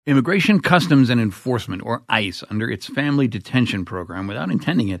Immigration Customs and Enforcement, or ICE, under its family detention program, without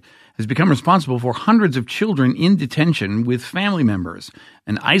intending it, has become responsible for hundreds of children in detention with family members.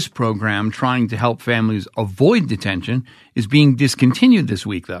 An ICE program trying to help families avoid detention is being discontinued this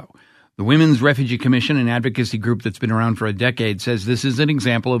week, though. The Women's Refugee Commission, an advocacy group that's been around for a decade, says this is an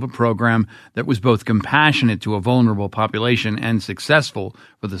example of a program that was both compassionate to a vulnerable population and successful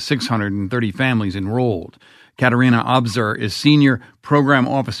for the 630 families enrolled. Katerina Obzer is Senior Program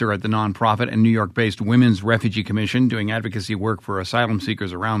Officer at the nonprofit and New York-based Women's Refugee Commission, doing advocacy work for asylum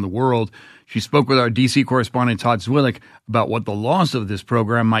seekers around the world. She spoke with our D.C. correspondent Todd Zwillich about what the loss of this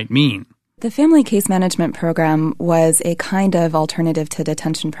program might mean. The Family Case Management Program was a kind of alternative to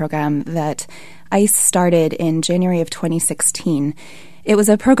detention program that ICE started in January of 2016. It was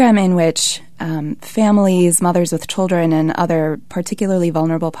a program in which families, mothers with children, and other particularly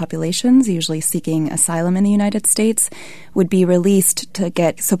vulnerable populations, usually seeking asylum in the United States, would be released to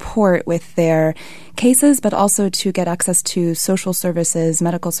get support with their cases, but also to get access to social services,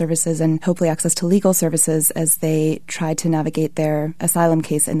 medical services, and hopefully access to legal services as they tried to navigate their asylum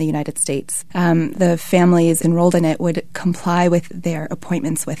case in the United States. The families enrolled in it would comply with their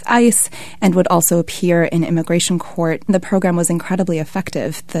appointments with ICE and would also appear in immigration court. The program was incredibly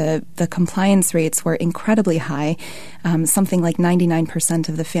effective. The compliance rates were incredibly high. Something like 99%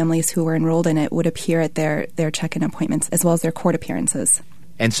 of the families who were enrolled in it would appear at their check-in appointments as well as their court appearances.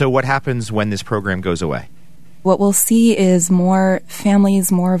 And so what happens when this program goes away? What we'll see is more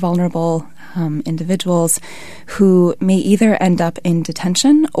families, more vulnerable individuals who may either end up in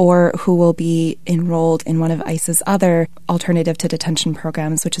detention or who will be enrolled in one of ICE's other alternative to detention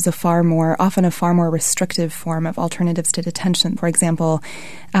programs, which is often a far more restrictive form of alternatives to detention. For example,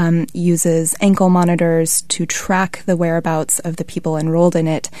 uses ankle monitors to track the whereabouts of the people enrolled in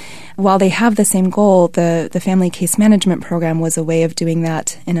it. While they have the same goal, the Family Case Management Program was a way of doing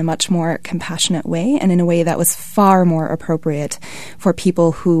that in a much more compassionate way and in a way that was far more appropriate for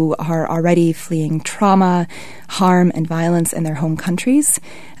people who are already fleeing trauma, harm, and violence in their home countries,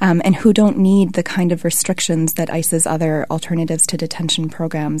 and who don't need the kind of restrictions that ICE's other alternatives to detention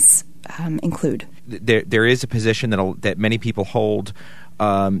programs include. There is a position that many people hold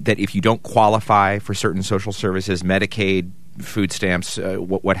that if you don't qualify for certain social services, Medicaid, food stamps,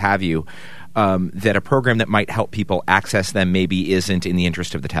 what have you, that a program that might help people access them maybe isn't in the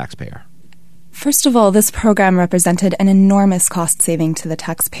interest of the taxpayer. First of all, this program represented an enormous cost saving to the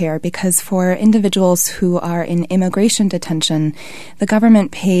taxpayer because for individuals who are in immigration detention, the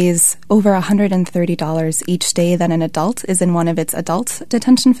government pays over $130 each day that an adult is in one of its adult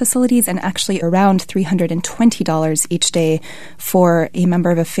detention facilities, and actually around $320 each day for a member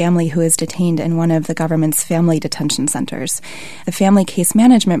of a family who is detained in one of the government's family detention centers. The Family Case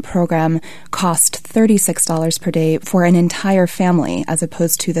Management Program cost $36 per day for an entire family, as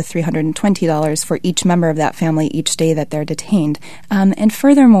opposed to the $320 for each member of that family each day that they're detained. And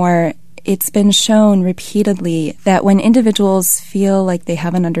furthermore, it's been shown repeatedly that when individuals feel like they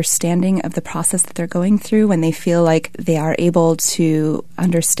have an understanding of the process that they're going through, when they feel like they are able to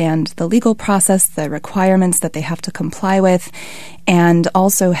understand the legal process, the requirements that they have to comply with, and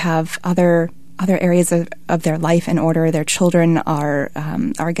also have other areas of their life in order, their children are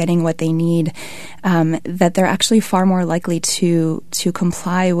getting what they need, that they're actually far more likely to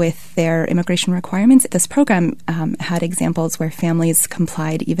comply with their immigration requirements. This program had examples where families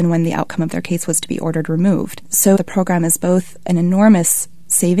complied even when the outcome of their case was to be ordered removed. So the program is both an enormous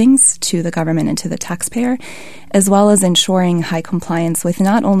savings to the government and to the taxpayer, as well as ensuring high compliance with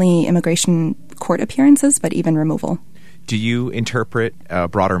not only immigration court appearances, but even removal. Do you interpret a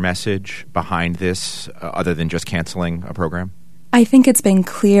broader message behind this other than just canceling a program? I think it's been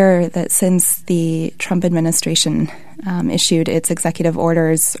clear that since the Trump administration issued its executive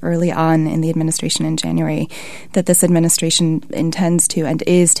orders early on in the administration in January, that this administration intends to and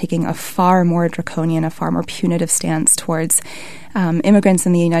is taking a far more draconian, a far more punitive stance towards immigrants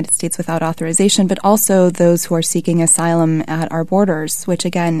in the United States without authorization, but also those who are seeking asylum at our borders, which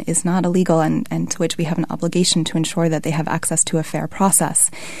again is not illegal and to which we have an obligation to ensure that they have access to a fair process.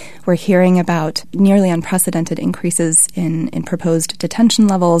 We're hearing about nearly unprecedented increases in proposed detention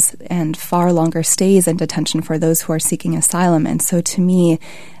levels and far longer stays in detention for those who are seeking asylum. And so to me,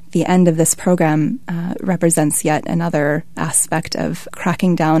 the end of this program represents yet another aspect of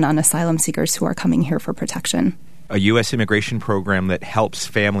cracking down on asylum seekers who are coming here for protection. A U.S. immigration program that helps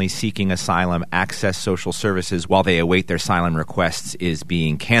families seeking asylum access social services while they await their asylum requests is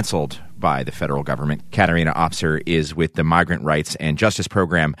being canceled by the federal government. Katerina Obzer is with the Migrant Rights and Justice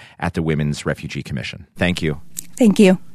Program at the Women's Refugee Commission. Thank you. Thank you.